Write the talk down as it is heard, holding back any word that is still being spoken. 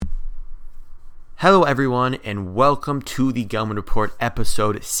Hello everyone and welcome to the Gelman Report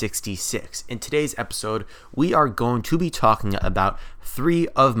episode 66. In today's episode, we are going to be talking about three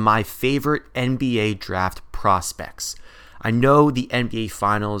of my favorite NBA draft prospects. I know the NBA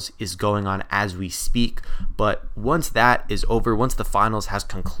Finals is going on as we speak, but once that is over, once the Finals has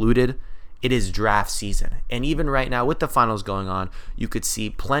concluded, it is draft season. And even right now with the Finals going on, you could see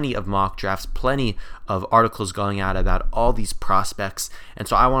plenty of mock drafts, plenty of articles going out about all these prospects. And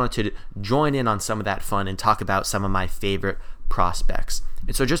so I wanted to join in on some of that fun and talk about some of my favorite prospects.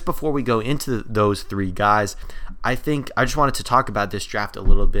 And so just before we go into those three guys, I just wanted to talk about this draft a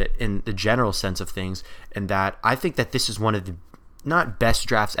little bit in the general sense of things, and that I think that this is one of the not best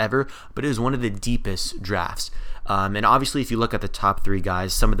drafts ever, but it is one of the deepest drafts. And obviously, if you look at the top three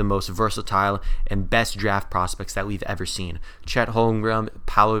guys, some of the most versatile and best draft prospects that we've ever seen: Chet Holmgren,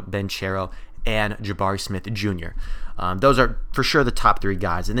 Paolo Banchero, and Jabari Smith Jr. Those are for sure the top three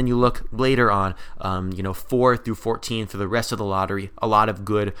guys. And then you look later on, 4 through 14 for the rest of the lottery, a lot of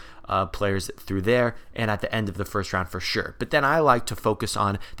good players through there, and at the end of the first round for sure. But then I like to focus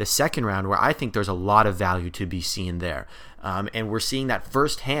on the second round, where I think there's a lot of value to be seen there. And we're seeing that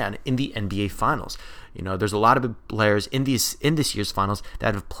firsthand in the NBA Finals. There's a lot of players in this year's finals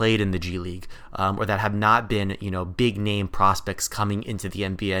that have played in the G League, or that have not been, big name prospects coming into the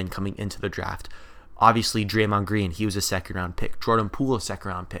NBA and coming into the draft. Obviously, Draymond Green, he was a second round pick. Jordan Poole, a second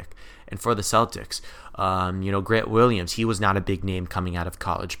round pick. And for the Celtics, Grant Williams, he was not a big name coming out of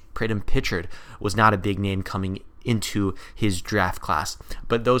college. Peyton Pritchard was not a big name coming into his draft class.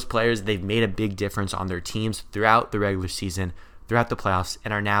 But those players, they've made a big difference on their teams throughout the regular season, throughout the playoffs,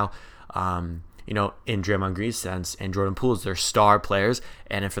 and are now in Draymond Green's sense, and Jordan Poole's, they're star players.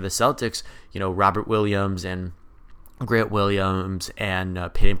 And then for the Celtics, Robert Williams and Grant Williams and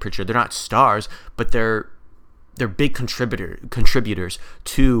Peyton Pritchard, they're not stars, but they're big contributors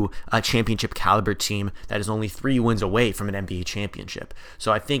to a championship caliber team that is only 3 wins away from an NBA championship.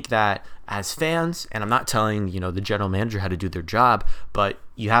 So I think that as fans, and I'm not telling the general manager how to do their job, but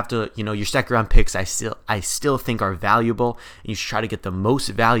you have to, your second round picks, I still think are valuable, and you should try to get the most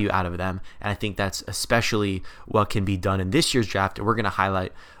value out of them. And I think that's especially what can be done in this year's draft. And we're going to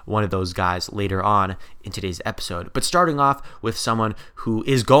highlight one of those guys later on in today's episode. But starting off with someone who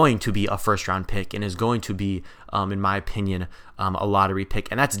is going to be a first round pick and is going to be, in my opinion, a lottery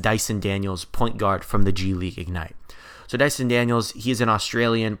pick, and that's Dyson Daniels, point guard from the G League Ignite. So Dyson Daniels, he's an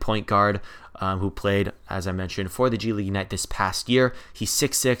Australian point guard who played, as I mentioned, for the G League Ignite this past year. He's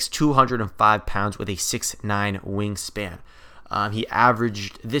 6'6", 205 pounds with a 6'9" wingspan. He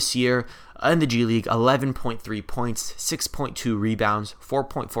averaged this year in the G League 11.3 points, 6.2 rebounds,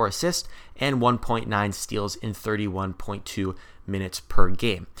 4.4 assists, and 1.9 steals in 31.2 minutes per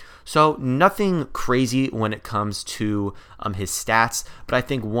game. So nothing crazy when it comes to his stats, but I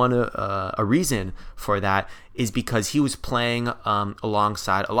think a reason for that is because he was playing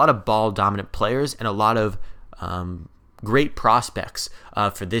alongside a lot of ball-dominant players and a lot of great prospects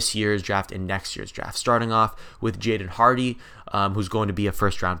for this year's draft and next year's draft. Starting off with Jaden Hardy, who's going to be a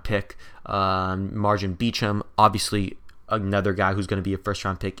first-round pick, Margin Beecham, obviously another guy who's going to be a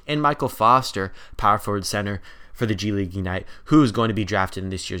first-round pick, and Michael Foster, power forward center for the G League Ignite, who is going to be drafted in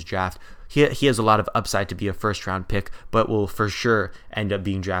this year's draft. He has a lot of upside to be a first-round pick, but will for sure end up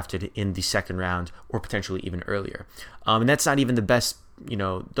being drafted in the second round or potentially even earlier. And that's not even the best.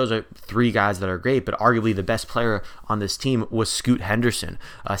 Those are three guys that are great, but arguably the best player on this team was Scoot Henderson,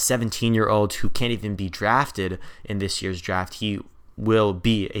 a 17-year-old who can't even be drafted in this year's draft. He will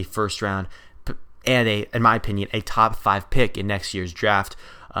be a first-round and, in my opinion, a top 5 pick in next year's draft.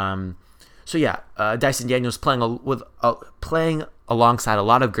 Dyson Daniels playing alongside a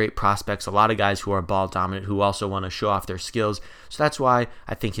lot of great prospects, a lot of guys who are ball dominant, who also want to show off their skills. So that's why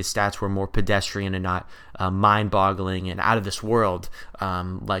I think his stats were more pedestrian and not mind-boggling and out of this world,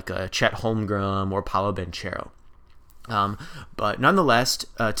 like Chet Holmgren or Paolo Banchero. But nonetheless,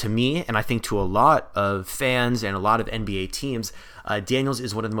 to me, and I think to a lot of fans and a lot of NBA teams, Daniels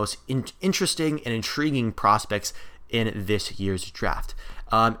is one of the most interesting and intriguing prospects in this year's draft.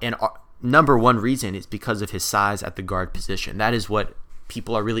 Number one reason is because of his size at the guard position. That is what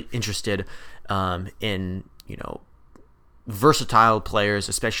people are really interested in, versatile players,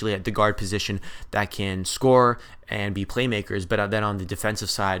 especially at the guard position, that can score and be playmakers, but then on the defensive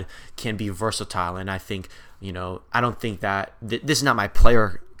side can be versatile. And I think, I don't think that this is not my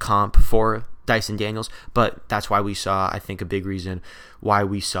player comp for Dyson Daniels, but that's why we saw, I think, a big reason why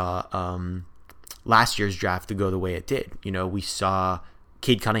we saw last year's draft to go the way it did. We saw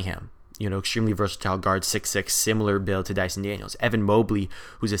Cade Cunningham, extremely versatile guard, 6'6", similar build to Dyson Daniels. Evan Mobley,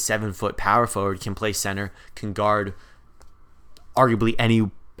 who's a 7-foot power forward, can play center, can guard arguably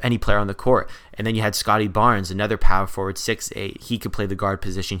player on the court. And then you had Scotty Barnes, another power forward, 6'8". He could play the guard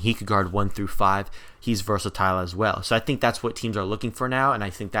position. He could guard 1 through 5. He's versatile as well. So I think that's what teams are looking for now, and I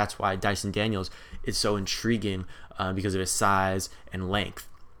think that's why Dyson Daniels is so intriguing because of his size and length.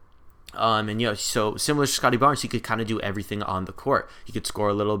 So similar to Scotty Barnes, he could kind of do everything on the court. He could score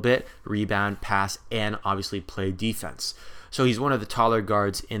a little bit, rebound, pass, and obviously play defense. So he's one of the taller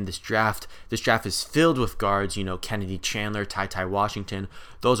guards in this draft. This draft is filled with guards, Kennedy Chandler, Ty Washington.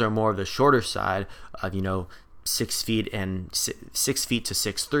 Those are more of the shorter side of, 6 feet to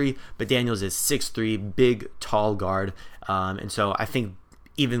 6'3", but Daniels is 6'3", big, tall guard. And so I think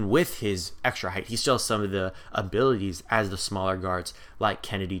even with his extra height, he still has some of the abilities as the smaller guards like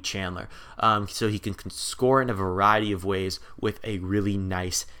Kennedy Chandler. So he can score in a variety of ways with a really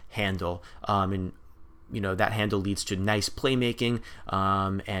nice handle. And that handle leads to nice playmaking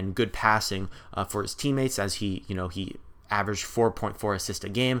and good passing for his teammates, as he averaged 4.4 assists a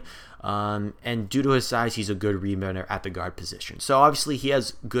game. And due to his size, he's a good rebounder at the guard position. So obviously he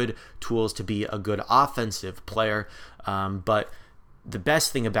has good tools to be a good offensive player, but the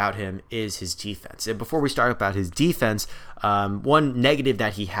best thing about him is his defense. And before we start about his defense, one negative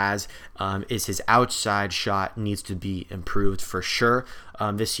that he has is his outside shot needs to be improved for sure.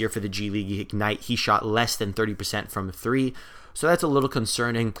 This year for the G League Ignite, he shot less than 30% from 3. So that's a little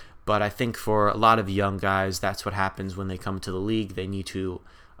concerning, but I think for a lot of young guys, that's what happens when they come to the league. They need to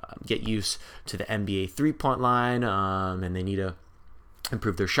get used to the NBA three-point line, and they need to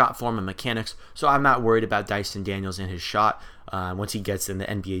improve their shot form and mechanics. So I'm not worried about Dyson Daniels and his shot. Once he gets in the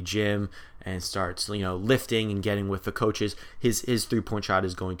NBA gym and starts, lifting and getting with the coaches, his three-point shot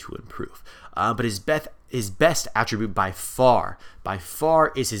is going to improve. But his best attribute by far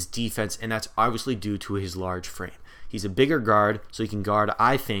is his defense, and that's obviously due to his large frame. He's a bigger guard, so he can guard,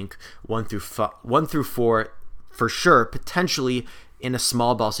 I think, 1 through 4 for sure, potentially in a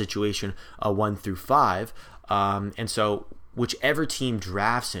small ball situation, 1 through 5. And so whichever team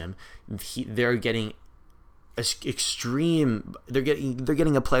drafts him, they're getting they're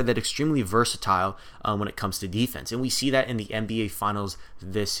getting a player that's extremely versatile when it comes to defense, and we see that in the NBA Finals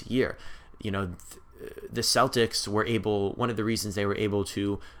this year. The Celtics were able. One of the reasons they were able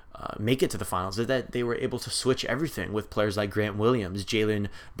to make it to the finals is that they were able to switch everything with players like Grant Williams, Jaylen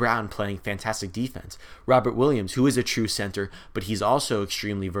Brown playing fantastic defense, Robert Williams, who is a true center, but he's also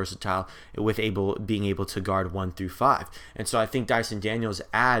extremely versatile with being able to guard 1 through 5. And so I think Dyson Daniels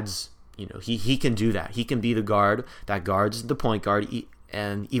adds, he can do that. He can be the guard that guards the point guard,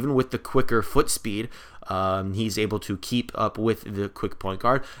 and even with the quicker foot speed, he's able to keep up with the quick point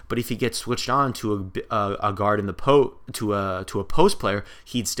guard. But if he gets switched on to a guard in the to a post player,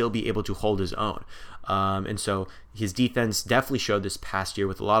 he'd still be able to hold his own. And so his defense definitely showed this past year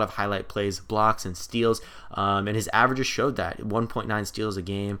with a lot of highlight plays, blocks, and steals. And his averages showed that 1.9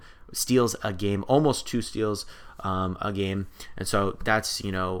 steals a game, almost 2 steals a game. And so that's,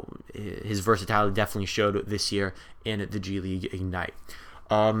 his versatility definitely showed this year in the G League Ignite.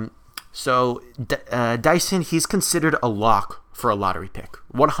 So Dyson, he's considered a lock for a lottery pick.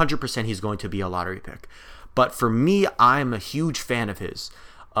 100% he's going to be a lottery pick. But for me, I'm a huge fan of his.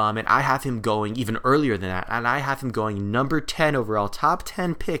 And I have him going even earlier than that. And I have him going number 10 overall, top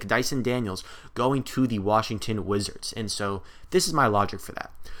 10 pick, Dyson Daniels, going to the Washington Wizards. And so this is my logic for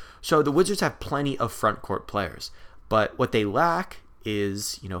that. So the Wizards have plenty of front court players, but what they lack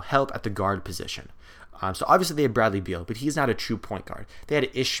is, help at the guard position. So obviously they had Bradley Beal, but he's not a true point guard. They had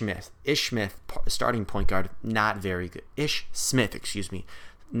Ish Smith, starting point guard, not very good. Ish Smith,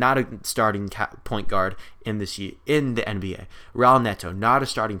 not a starting point guard in the NBA. Raul Neto, not a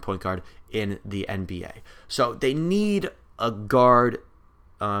starting point guard in the NBA. So they need a guard.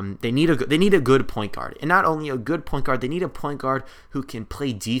 They need a good point guard, and not only a good point guard, they need a point guard who can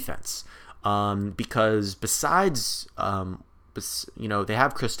play defense. Because besides, they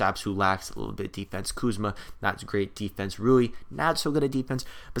have Kristaps, who lacks a little bit of defense. Kuzma, not great defense. Rui, not so good at defense.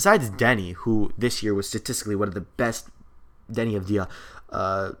 Besides Denny, who this year was statistically one of the best. Denny Avdia,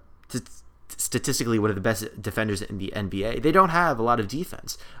 statistically one of the best defenders in the NBA. They don't have a lot of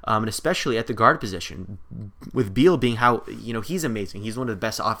defense, and especially at the guard position. With Beal being he's amazing. He's one of the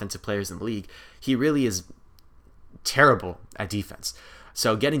best offensive players in the league. He really is terrible at defense.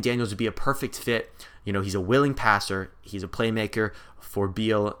 So getting Daniels would be a perfect fit. He's a willing passer. He's a playmaker for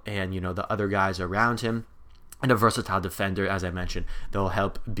Beal and, the other guys around him. And a versatile defender, as I mentioned, that will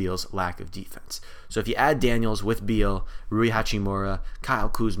help Beal's lack of defense. So if you add Daniels with Beal, Rui Hachimura, Kyle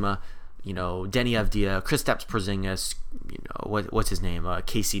Kuzma, Denny Avdia, Kristaps Porzingis, what's his name,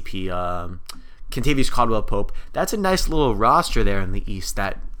 KCP, Kentavious Caldwell-Pope, that's a nice little roster there in the East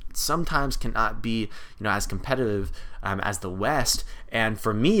that sometimes cannot be, as competitive as the West. And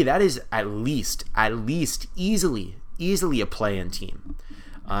for me, that is at least easily a play-in team.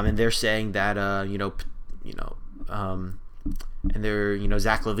 And they're saying that and they're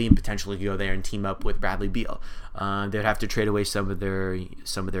Zach LaVine potentially could go there and team up with Bradley Beal. They'd have to trade away some of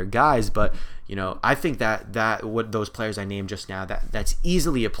their guys, but I think that what those players I named just now, that's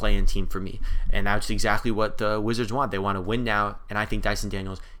easily a play-in team for me, and that's exactly what the Wizards want. They want to win now, and I think Dyson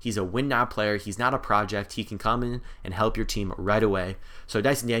Daniels, he's a win now player. He's not a project. He can come in and help your team right away. So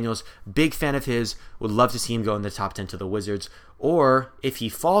Dyson Daniels, big fan of his. Would love to see him go in the top 10 to the Wizards, or if he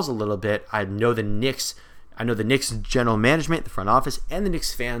falls a little bit, I know the Knicks general management, the front office, and the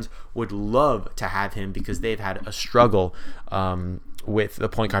Knicks fans would love to have him because they've had a struggle with the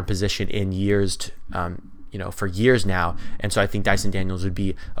point guard position in years, for years now. And so I think Dyson Daniels would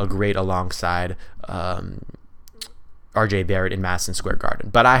be a great alongside RJ Barrett in Madison Square Garden.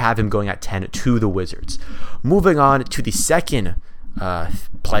 But I have him going at 10 to the Wizards. Moving on to the second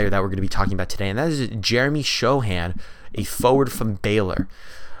player that we're going to be talking about today, and that is Jeremy Shohan, a forward from Baylor.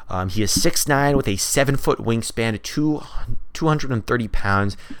 He is 6'9" with a 7-foot wingspan, 230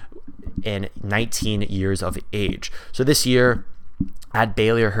 pounds, and 19 years of age. So this year at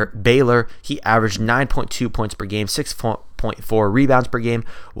Baylor, he averaged 9.2 points per game, 6.4 rebounds per game,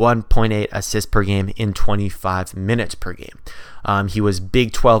 1.8 assists per game in 25 minutes per game. He was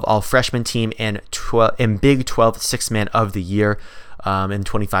Big 12 All-Freshman Team and Big 12 Sixth Man of the Year in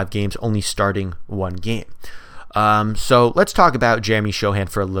 25 games, only starting one game. So let's talk about Jeremy Shohan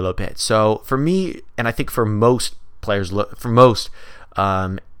for a little bit. So for me, and I think for most players,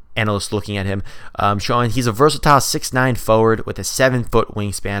 analysts looking at him, Shohan, he's a versatile 6'9" forward with a 7-foot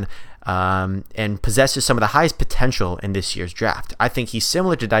wingspan, and possesses some of the highest potential in this year's draft. I think he's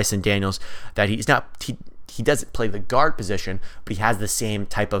similar to Dyson Daniels, that he doesn't play the guard position, but he has the same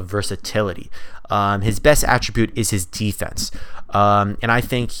type of versatility. His best attribute is his defense. And I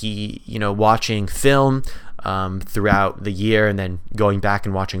think he, watching film throughout the year and then going back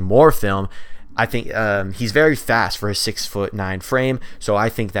and watching more film, I think he's very fast for his 6'9" frame. So I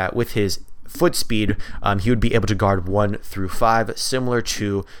think that with his foot speed, he would be able to guard 1 through 5, similar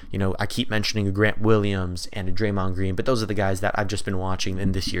to, I keep mentioning a Grant Williams and a Draymond Green, but those are the guys that I've just been watching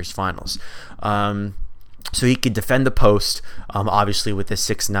in this year's finals. So he could defend the post, obviously with his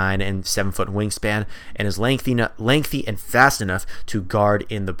 6'9" and 7-foot wingspan, and is lengthy and fast enough to guard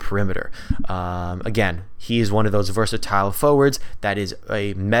in the perimeter. Again, he is one of those versatile forwards that is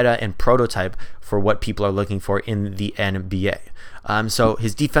a meta and prototype for what people are looking for in the NBA. So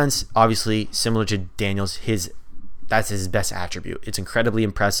his defense, obviously similar to Daniels, that's his best attribute. It's incredibly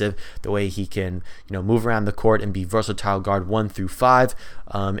impressive the way he can, move around the court and be versatile, guard 1 through 5.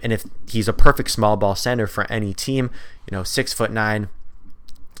 And if he's a perfect small ball center for any team, 6'9",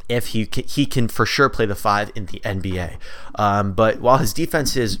 if he can for sure play the 5 in the NBA. But while his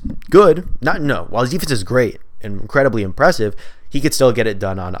defense is good, while his defense is great and incredibly impressive, he could still get it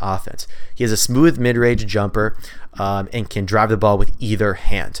done on offense. He has a smooth mid-range jumper and can drive the ball with either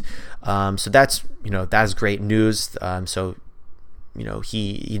hand. So that's great news.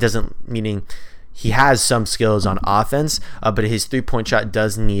 He doesn't, meaning he has some skills on offense, but his 3-point shot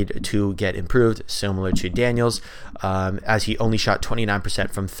does need to get improved, similar to Daniels, as he only shot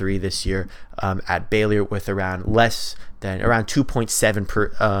 29% from 3 this year at Baylor, with around 2.7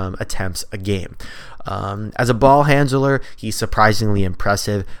 per attempts a game. As a ball handler, he's surprisingly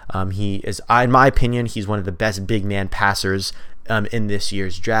impressive. He is, in my opinion, he's one of the best big man passers in this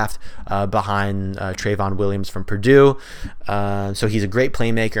year's draft, behind Trayvon Williams from Purdue. So he's a great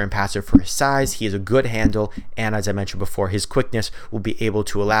playmaker and passer for his size. He has a good handle, and as I mentioned before, his quickness will be able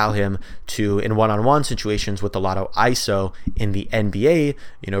to allow him to, in one-on-one situations with a lot of ISO in the NBA,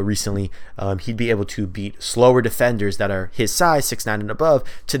 recently, he'd be able to beat slower defenders that are his size, 6'9" and above,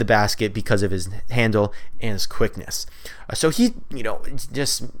 to the basket because of his handle and his quickness. So he,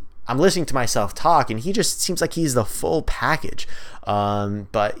 I'm listening to myself talk, and he just seems like he's the full package.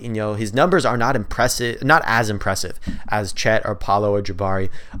 But his numbers are not as impressive as Chet or Paulo or Jabari.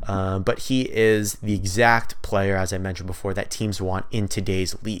 But he is the exact player, as I mentioned before, that teams want in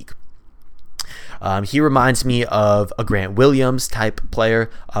today's league. He reminds me of a Grant Williams type player,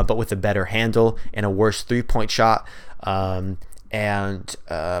 but with a better handle and a worse 3-point shot. And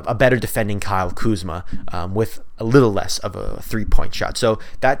a better defending Kyle Kuzma, with a little less of a 3-point shot. So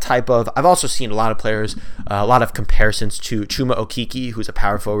that type of, I've also seen a lot of players, a lot of comparisons to Chuma Okeke, who's a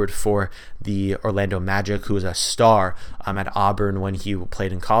power forward for the Orlando Magic, who was a star at Auburn when he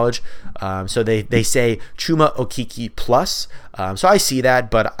played in college. So they say Chuma Okeke plus. So I see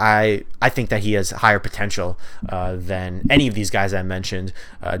that, but I think that he has higher potential than any of these guys I mentioned.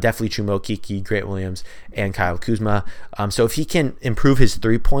 Definitely Chuma Okeke, Grant Williams, and Kyle Kuzma. So if he can improve his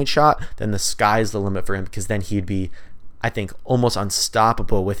 3-point shot, then the sky's the limit for him, because then he'd be, I think, almost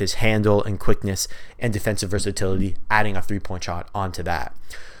unstoppable with his handle and quickness and defensive versatility, adding a 3-point shot onto that.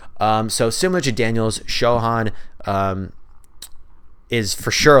 So similar to Daniels, Shohan is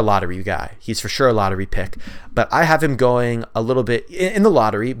for sure a lottery guy. He's for sure a lottery pick, but I have him going a little bit in the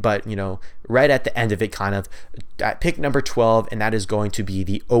lottery, but right at the end of it, kind of at pick number 12, and that is going to be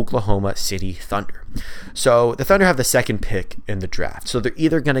the Oklahoma City Thunder. So the Thunder have the second pick in the draft. So they're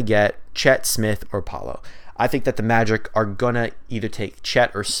either going to get Chet, Smith, or Paolo. I think that the Magic are going to either take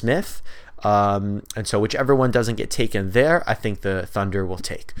Chet or Smith. And so whichever one doesn't get taken there, I think the Thunder will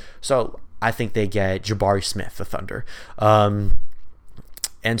take. So I think they get Jabari Smith, the Thunder.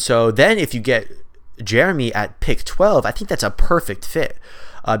 And so then if you get Jeremy at pick 12, I think that's a perfect fit.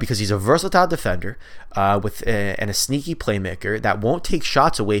 Because he's a versatile defender and a sneaky playmaker that won't take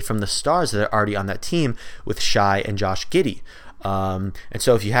shots away from the stars that are already on that team with Shai and Josh Giddey. And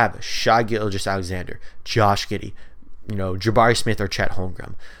so if you have Shai Gilgeous-Alexander, Josh Giddey, Jabari Smith or Chet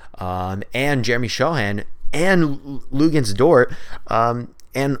Holmgren, and Jeremy Shohan and Luguentz Dort,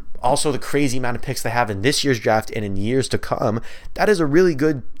 and also the crazy amount of picks they have in this year's draft and in years to come, that is a really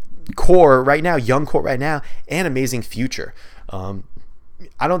good core right now, young core right now, and amazing future.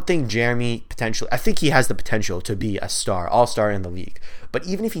 I don't think Jeremy I think he has the potential to be a star, all-star in the league. But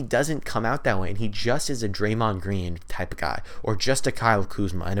even if he doesn't come out that way and he just is a Draymond Green type of guy, or just a Kyle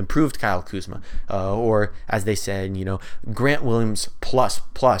Kuzma, an improved Kyle Kuzma, or as they said, Grant Williams plus,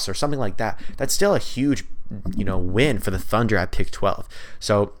 or something like that, that's still a huge, win for the Thunder at pick 12.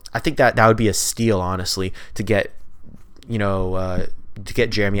 So I think that would be a steal, honestly, to get, to get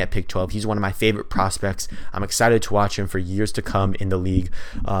Jeremy at pick 12. He's one of my favorite prospects. I'm excited to watch him for years to come in the league.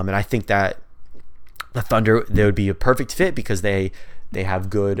 And I think that the Thunder, they would be a perfect fit because they have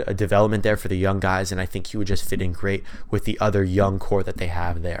good development there for the young guys. And I think he would just fit in great with the other young core that they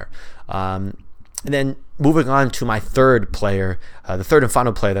have there. And then moving on to my third player, the third and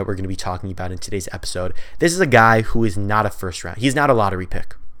final player that we're going to be talking about in today's episode. This is a guy who is not a first round. He's not a lottery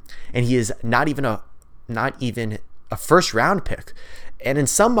pick. And he is not even a first round pick. And in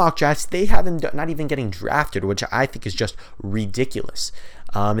some mock drafts, they have him not even getting drafted, which I think is just ridiculous.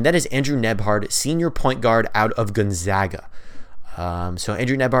 And that is Andrew Nembhard, senior point guard out of Gonzaga. So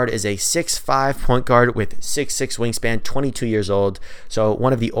Andrew Nembhard is a 6'5" point guard with 6'6" wingspan, 22 years old. So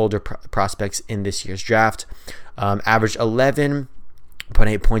one of the older prospects in this year's draft. Averaged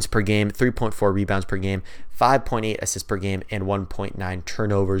 11.8 points per game, 3.4 rebounds per game, 5.8 assists per game, and 1.9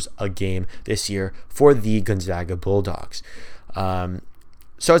 turnovers a game this year for the Gonzaga Bulldogs.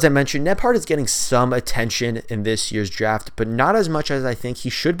 So as I mentioned, Nembhard is getting some attention in this year's draft, but not as much as I think he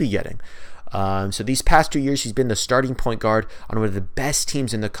should be getting. So these past 2 years, he's been the starting point guard on one of the best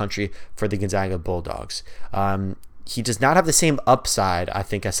teams in the country for the Gonzaga Bulldogs. He does not have the same upside, I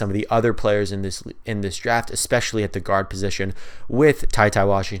think, as some of the other players in this draft, especially at the guard position with Ty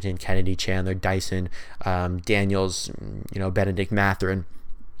Washington, Kennedy Chandler, Dyson, Daniels, Benedict Mathurin.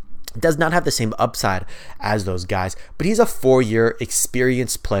 Does not have the same upside as those guys, but he's a 4-year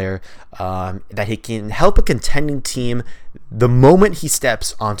experienced player that he can help a contending team the moment he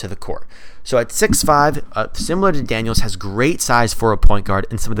steps onto the court. So at 6'5", similar to Daniels, has great size for a point guard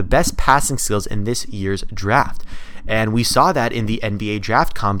and some of the best passing skills in this year's draft. And we saw that in the NBA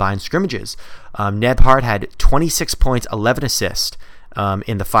Draft Combine scrimmages. Nembhard had 26 points, 11 assists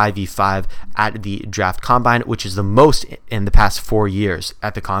in the 5v5 at the Draft Combine, which is the most in the past 4 years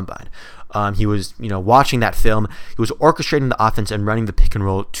at the Combine. He was, watching that film. He was orchestrating the offense and running the pick and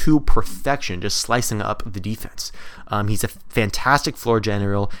roll to perfection, just slicing up the defense. He's a fantastic floor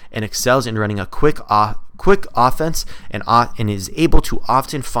general and excels in running a quick offense and is able to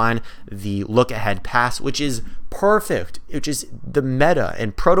often find the look-ahead pass, which is perfect, which is the meta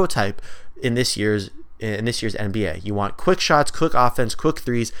and prototype in this year's NBA. You want quick shots, quick offense, quick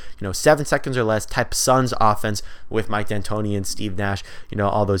threes, 7 seconds or less type Suns offense with Mike D'Antoni and Steve Nash,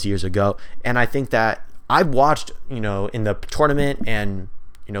 all those years ago. And I think that I've watched, in the tournament and,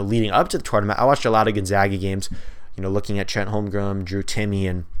 leading up to the tournament, I watched a lot of Gonzaga games, looking at Trent Holmgren, Drew Timme,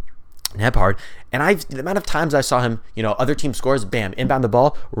 and Nebhard, and the amount of times I saw him, other team scores, bam, inbound the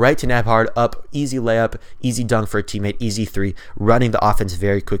ball, right to Nebhard, up, easy layup, easy dunk for a teammate, easy three, running the offense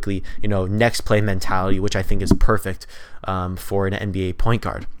very quickly, next play mentality, which I think is perfect for an NBA point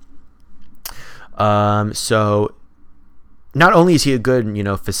guard. So not only is he a good,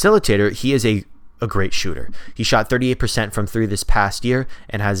 facilitator, he is a great shooter. He shot 38% from three this past year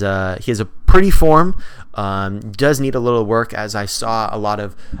and he has a pretty form. Does need a little work, as I saw a lot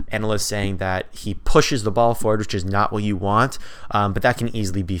of analysts saying that he pushes the ball forward, which is not what you want, but that can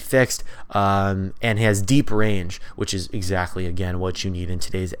easily be fixed. And he has deep range, which is exactly, again, what you need in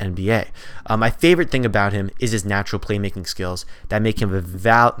today's NBA. My favorite thing about him is his natural playmaking skills that make him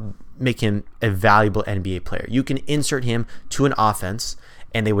a valuable NBA player. You can insert him to an offense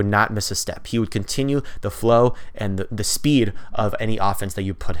and they would not miss a step. He would continue the flow and the speed of any offense that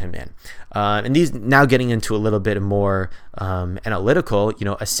you put him in. And these, now getting into a little bit more analytical,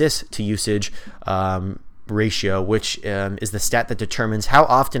 assist to usage ratio, which is the stat that determines how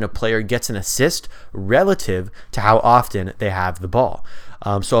often a player gets an assist relative to how often they have the ball.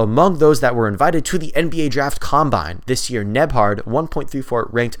 So among those that were invited to the NBA Draft Combine this year, Nebhard, 1.34,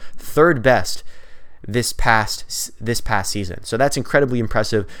 ranked third best this past season. So that's incredibly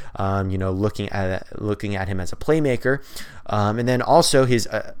impressive, looking at him as a playmaker. And then also his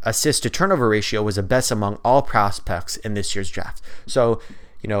assist to turnover ratio was the best among all prospects in this year's draft. So,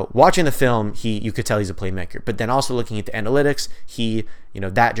 watching the film, you could tell he's a playmaker, but then also looking at the analytics,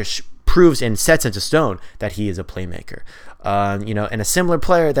 that just proves and sets into stone that he is a playmaker. And a similar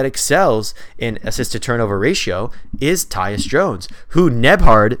player that excels in assist to turnover ratio is Tyus Jones, who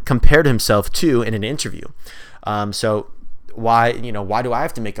Nebhard compared himself to in an interview. So why do I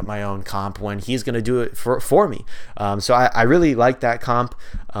have to make up my own comp when he's going to do it for me? So I really like that comp,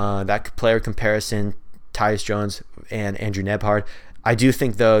 that player comparison, Tyus Jones and Andrew Nebhard. I do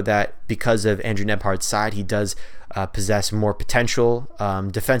think, though, that because of Andrew Nebhard's side, he does possess more potential,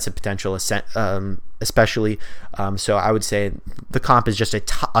 defensive potential, especially. So I would say the comp is just a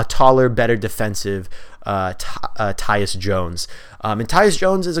taller, better defensive Tyus Jones. And Tyus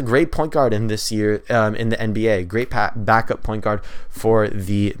Jones is a great point guard in this year in the NBA. Great backup point guard for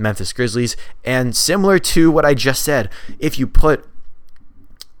the Memphis Grizzlies. And similar to what I just said, if you put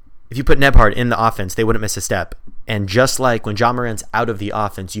Nebhard in the offense, they wouldn't miss a step. And just like when Ja Morant's out of the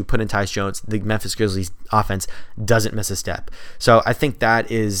offense, you put in Tyus Jones, the Memphis Grizzlies offense doesn't miss a step. So I think that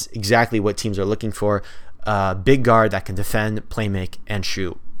is exactly what teams are looking for. Big guard that can defend, play make, and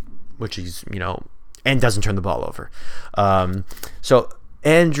shoot, which is, and doesn't turn the ball over. So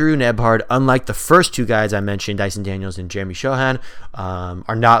Andrew Nebhard, unlike the first two guys I mentioned, Dyson Daniels and Jeremy Shohan,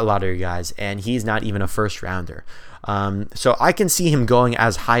 are not lottery guys, and he's not even a first rounder. So I can see him going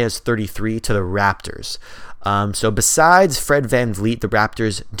as high as 33 to the Raptors. So besides Fred VanVleet, the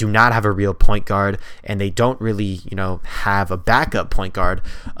Raptors do not have a real point guard, and they don't really, have a backup point guard.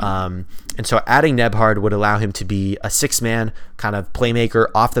 And so adding Nebhard would allow him to be a six-man kind of playmaker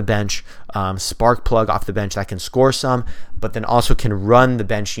off the bench, spark plug off the bench that can score some, but then also can run the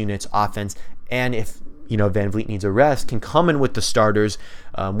bench unit's offense. And if VanVleet needs a rest, can come in with the starters,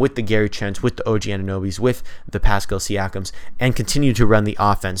 with the Gary Trents, with the OG Anunobys, with the Pascal Siakams, and continue to run the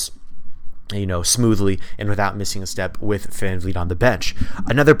offense smoothly and without missing a step with VanVleet on the bench.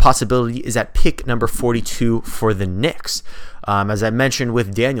 Another possibility is at pick number 42 for the Knicks. As I mentioned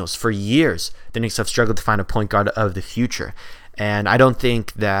with Daniels, for years, the Knicks have struggled to find a point guard of the future. And I don't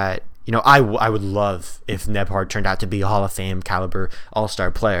think that, I would love if Nebhard turned out to be a Hall of Fame caliber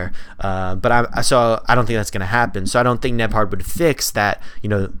all-star player. But I don't think that's going to happen. So I don't think Nebhard would fix that,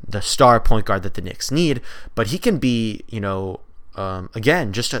 the star point guard that the Knicks need. But he can be,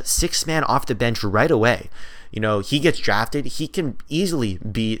 again, just a six-man off the bench right away. He gets drafted, he can easily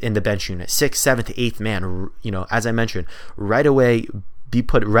be in the bench unit, 6th, 7th, 8th man, as I mentioned, right away, be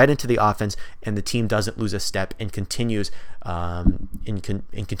put right into the offense, and the team doesn't lose a step and continues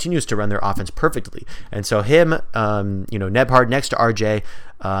continues to run their offense perfectly. And so him, Nebhard next to RJ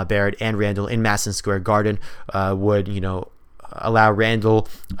Barrett and Randall in Madison Square Garden would, allow Randall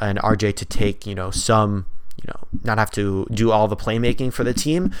and RJ to take, some, not have to do all the playmaking for the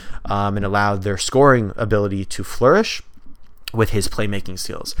team, and allow their scoring ability to flourish with his playmaking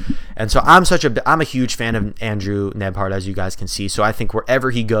skills. And so I'm a huge fan of Andrew Nebhard, as you guys can see. So I think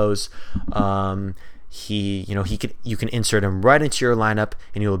wherever he goes, you can insert him right into your lineup,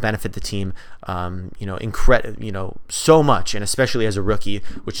 and he will benefit the team, so much, and especially as a rookie,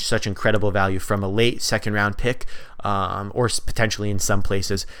 which is such incredible value from a late second round pick, or potentially in some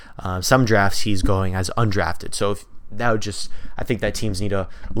places, some drafts he's going as undrafted. So I think that teams need to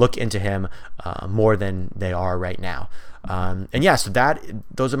look into him more than they are right now. And yeah, so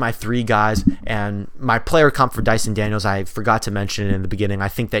those are my three guys. And my player comp for Dyson Daniels, I forgot to mention it in the beginning. I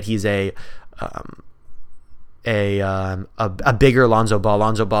think that he's a bigger Lonzo Ball.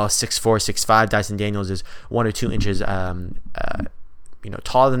 Lonzo Ball is 6'4", 6'5". Dyson Daniels is 1 or 2 inches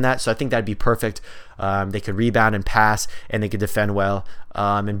taller than that. So I think that'd be perfect. They could rebound and pass, and they could defend well.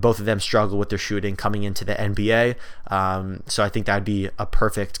 And both of them struggle with their shooting coming into the NBA. So I think that'd be a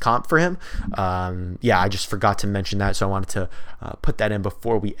perfect comp for him. I just forgot to mention that, so I wanted to put that in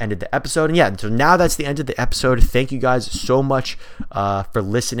before we ended the episode. And yeah, so now that's the end of the episode. Thank you guys so much for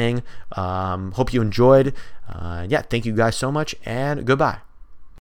listening. Hope you enjoyed. Thank you guys so much, and goodbye.